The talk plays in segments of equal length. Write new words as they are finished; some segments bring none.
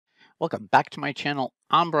Welcome back to my channel.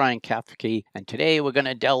 I'm Brian Kafke, and today we're going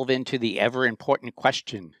to delve into the ever-important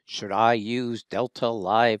question, should I use Delta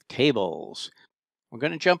Live tables? We're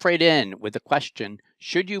going to jump right in with the question,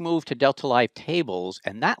 should you move to Delta Live tables?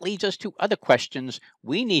 And that leads us to other questions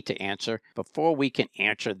we need to answer before we can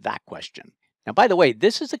answer that question. Now, by the way,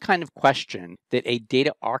 this is the kind of question that a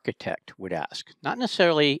data architect would ask, not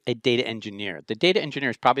necessarily a data engineer. The data engineer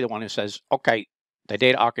is probably the one who says, okay, the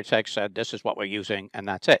data architect said this is what we're using, and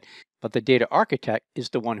that's it. But the data architect is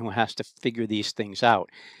the one who has to figure these things out.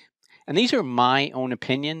 And these are my own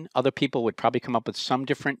opinion. Other people would probably come up with some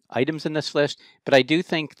different items in this list, but I do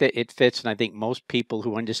think that it fits, and I think most people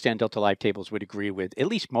who understand Delta Live tables would agree with at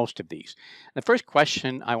least most of these. The first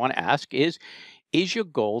question I want to ask is your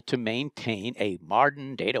goal to maintain a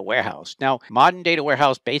modern data warehouse? Now, modern data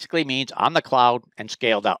warehouse basically means on the cloud and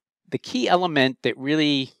scaled up. The key element that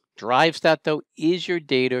really drives that, though, is your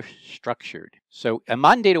data structured. So a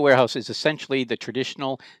modern data warehouse is essentially the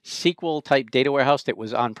traditional SQL type data warehouse that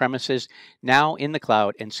was on premises, now in the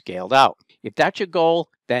cloud and scaled out. If that's your goal,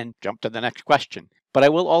 then jump to the next question. But I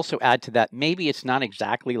will also add to that, maybe it's not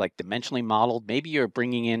exactly like dimensionally modeled. Maybe you're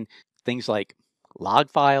bringing in things like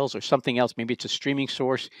log files or something else. Maybe it's a streaming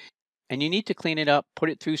source, and you need to clean it up,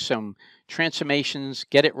 put it through some transformations,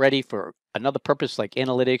 get it ready for another purpose like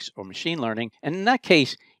analytics or machine learning. And in that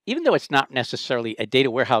case, even though it's not necessarily a data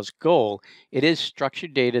warehouse goal, it is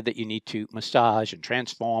structured data that you need to massage and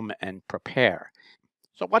transform and prepare.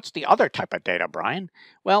 So what's the other type of data, Brian?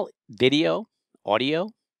 Well, video, audio,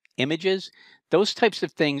 images, those types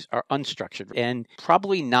of things are unstructured and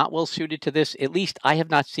probably not well suited to this. At least I have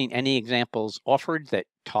not seen any examples offered that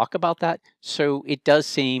talk about that. So it does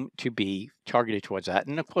seem to be targeted towards that.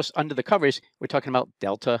 And of course, under the covers, we're talking about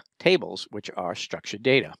Delta tables, which are structured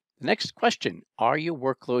data. The next question, are your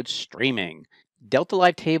workloads streaming? Delta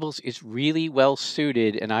Live tables is really well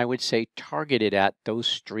suited, and I would say targeted at those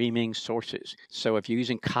streaming sources. So if you're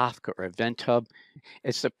using Kafka or Event Hub,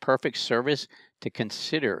 it's the perfect service to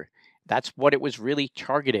consider. That's what it was really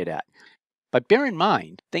targeted at. But bear in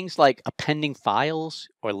mind, things like appending files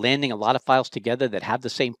or landing a lot of files together that have the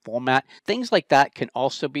same format, things like that can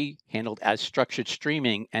also be handled as structured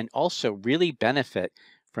streaming and also really benefit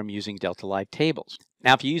from using Delta Live tables.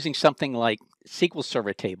 Now, if you're using something like SQL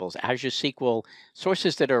Server tables, Azure SQL,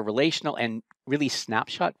 sources that are relational and really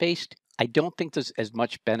snapshot based, I don't think there's as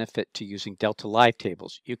much benefit to using Delta Live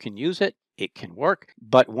tables. You can use it, it can work,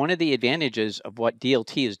 but one of the advantages of what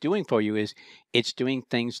DLT is doing for you is it's doing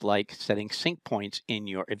things like setting sync points in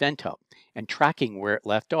your Event Hub and tracking where it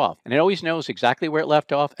left off. And it always knows exactly where it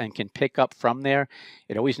left off and can pick up from there.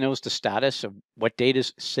 It always knows the status of what data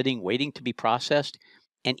is sitting waiting to be processed.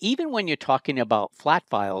 And even when you're talking about flat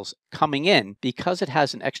files coming in, because it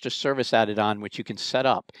has an extra service added on which you can set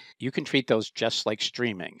up, you can treat those just like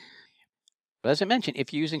streaming. But as I mentioned,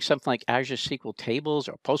 if you're using something like Azure SQL tables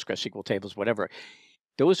or PostgreSQL tables, whatever,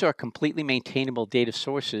 those are completely maintainable data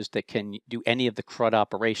sources that can do any of the CRUD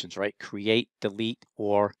operations, right? Create, delete,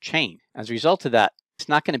 or change. As a result of that, it's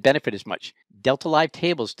not going to benefit as much. Delta Live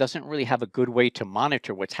tables doesn't really have a good way to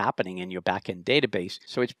monitor what's happening in your backend database,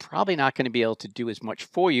 so it's probably not going to be able to do as much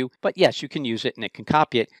for you. But yes, you can use it and it can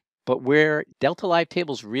copy it. But where Delta Live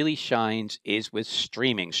tables really shines is with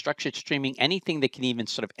streaming, structured streaming, anything that can even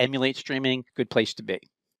sort of emulate streaming, good place to be.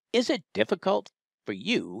 Is it difficult for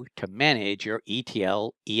you to manage your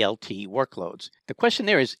ETL, ELT workloads? The question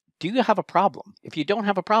there is, do you have a problem? If you don't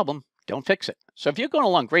have a problem, don't fix it. So if you're going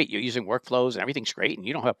along great, you're using workflows and everything's great and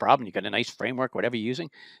you don't have a problem, you got a nice framework, whatever you're using,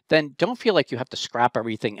 then don't feel like you have to scrap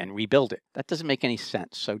everything and rebuild it. That doesn't make any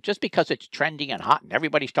sense. So just because it's trendy and hot and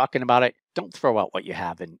everybody's talking about it, don't throw out what you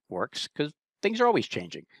have and works, because things are always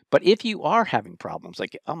changing. But if you are having problems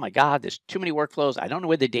like, oh my God, there's too many workflows, I don't know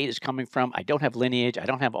where the data is coming from, I don't have lineage, I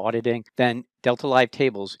don't have auditing, then Delta Live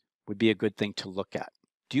tables would be a good thing to look at.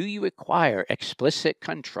 Do you require explicit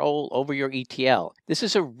control over your ETL? This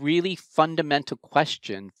is a really fundamental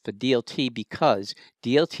question for DLT because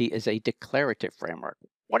DLT is a declarative framework.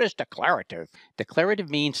 What is declarative? Declarative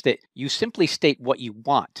means that you simply state what you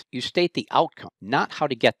want. You state the outcome, not how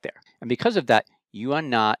to get there. And because of that, you are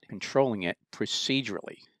not controlling it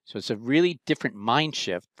procedurally. So it's a really different mind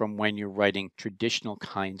shift from when you're writing traditional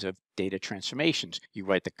kinds of data transformations. You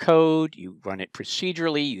write the code, you run it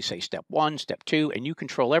procedurally, you say step 1, step 2, and you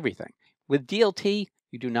control everything. With DLT,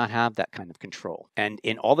 you do not have that kind of control. And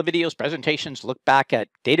in all the videos, presentations, look back at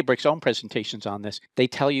Databricks' own presentations on this, they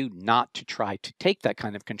tell you not to try to take that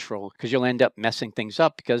kind of control because you'll end up messing things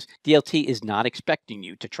up because DLT is not expecting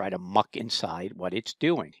you to try to muck inside what it's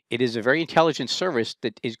doing. It is a very intelligent service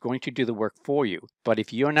that is going to do the work for you. But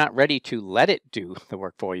if you're not ready to let it do the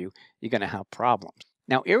work for you, you're going to have problems.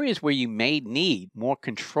 Now, areas where you may need more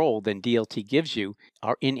control than DLT gives you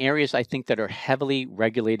are in areas I think that are heavily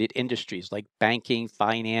regulated industries like banking,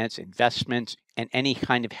 finance, investments, and any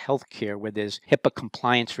kind of healthcare where there's HIPAA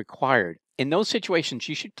compliance required. In those situations,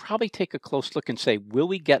 you should probably take a close look and say, will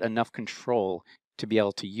we get enough control to be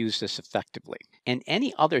able to use this effectively? And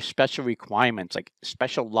any other special requirements like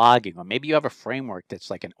special logging, or maybe you have a framework that's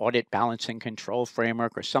like an audit balancing control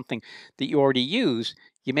framework or something that you already use,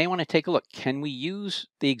 you may want to take a look. Can we use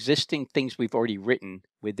the existing things we've already written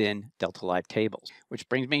within Delta Live tables? Which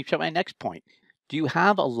brings me to my next point. Do you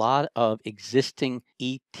have a lot of existing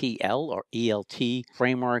ETL or ELT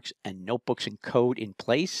frameworks and notebooks and code in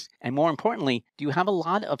place? And more importantly, do you have a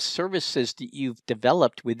lot of services that you've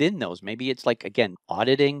developed within those? Maybe it's like, again,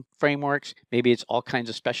 auditing frameworks. Maybe it's all kinds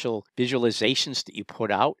of special visualizations that you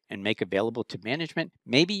put out and make available to management.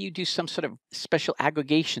 Maybe you do some sort of special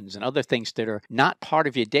aggregations and other things that are not part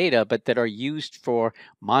of your data, but that are used for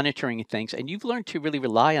monitoring things. And you've learned to really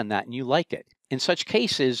rely on that and you like it. In such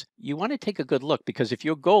cases, you want to take a good look, because if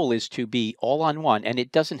your goal is to be all on one, and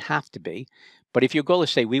it doesn't have to be, but if your goal is,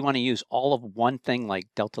 say, we want to use all of one thing like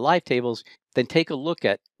Delta Live tables, then take a look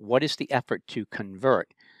at what is the effort to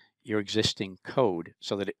convert your existing code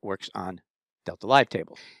so that it works on Delta Live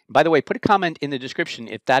tables. By the way, put a comment in the description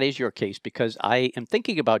if that is your case, because I am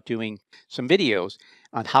thinking about doing some videos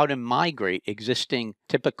on how to migrate existing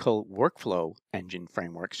typical workflow engine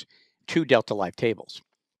frameworks to Delta Live tables.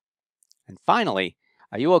 And finally,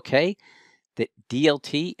 are you okay that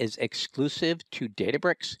DLT is exclusive to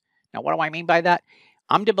Databricks? Now, what do I mean by that?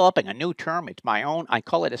 I'm developing a new term. It's my own. I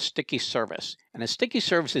call it a sticky service. And a sticky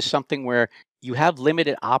service is something where you have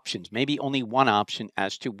limited options, maybe only one option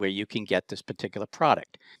as to where you can get this particular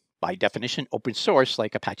product. By definition, open source,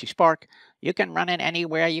 like Apache Spark, you can run it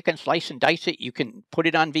anywhere. You can slice and dice it. You can put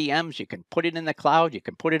it on VMs. You can put it in the cloud. You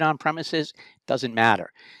can put it on premises. Doesn't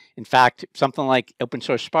matter. In fact, something like open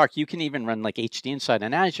source Spark, you can even run like HD inside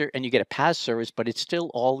on Azure and you get a PaaS service, but it's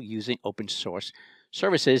still all using open source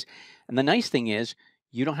services. And the nice thing is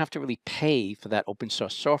you don't have to really pay for that open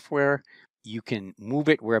source software. You can move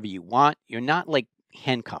it wherever you want. You're not like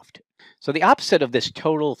handcuffed. So the opposite of this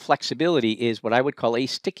total flexibility is what I would call a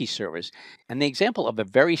sticky service. And the example of a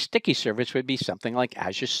very sticky service would be something like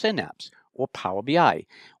Azure Synapse or Power BI.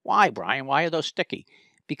 Why, Brian? Why are those sticky?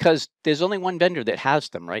 Because there's only one vendor that has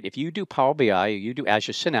them, right? If you do Power BI or you do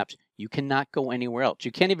Azure Synapse, you cannot go anywhere else.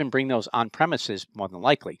 You can't even bring those on premises, more than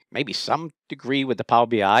likely. Maybe some degree with the Power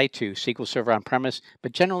BI to SQL Server on premise,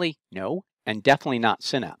 but generally no, and definitely not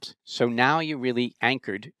Synapse. So now you're really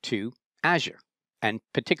anchored to Azure, and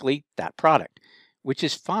particularly that product, which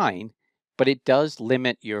is fine, but it does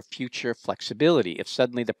limit your future flexibility. If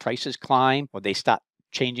suddenly the prices climb or they stop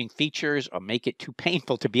changing features or make it too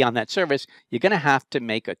painful to be on that service, you're going to have to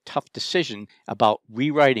make a tough decision about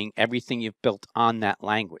rewriting everything you've built on that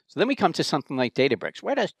language. So then we come to something like Databricks.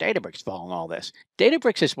 Where does Databricks fall in all this?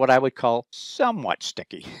 Databricks is what I would call somewhat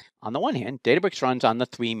sticky. On the one hand, Databricks runs on the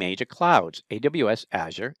three major clouds, AWS,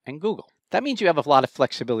 Azure, and Google. That means you have a lot of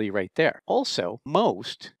flexibility right there. Also,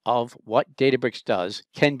 most of what Databricks does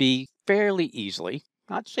can be fairly easily,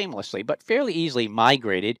 not seamlessly, but fairly easily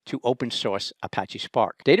migrated to open source Apache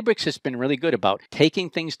Spark. Databricks has been really good about taking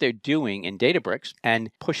things they're doing in Databricks and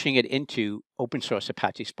pushing it into open source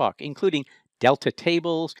Apache Spark, including Delta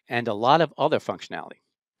tables and a lot of other functionality.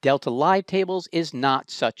 Delta Live tables is not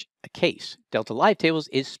such a case. Delta Live tables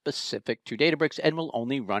is specific to Databricks and will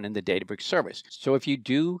only run in the Databricks service. So if you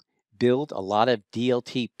do build a lot of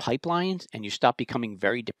DLT pipelines and you stop becoming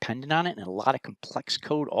very dependent on it and a lot of complex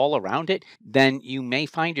code all around it, then you may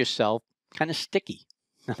find yourself kind of sticky.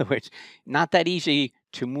 In other words, not that easy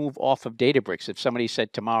to move off of Databricks. If somebody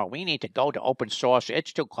said tomorrow, we need to go to open source,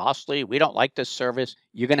 it's too costly, we don't like this service,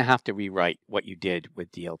 you're going to have to rewrite what you did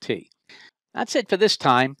with DLT. That's it for this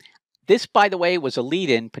time. This, by the way, was a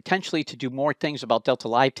lead-in potentially to do more things about Delta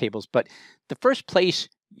Live tables, but the first place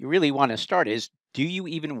you really want to start is, do you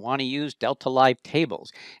even want to use Delta Live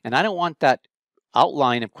tables? And I don't want that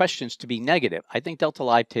outline of questions to be negative. I think Delta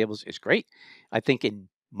Live tables is great. I think in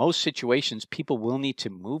most situations, people will need to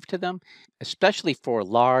move to them, especially for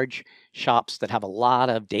large shops that have a lot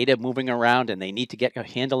of data moving around and they need to get a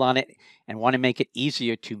handle on it and want to make it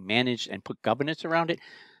easier to manage and put governance around it.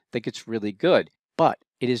 I think it's really good. But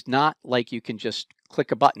it is not like you can just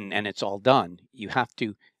click a button and it's all done. You have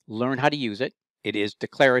to learn how to use it. It is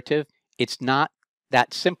declarative. It's not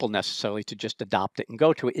that simple necessarily to just adopt it and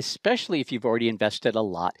go to it, especially if you've already invested a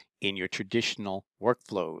lot in your traditional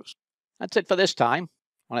workflows. That's it for this time.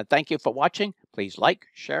 I want to thank you for watching. Please like,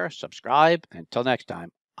 share, subscribe. Until next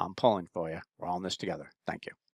time, I'm pulling for you. We're all in this together. Thank you.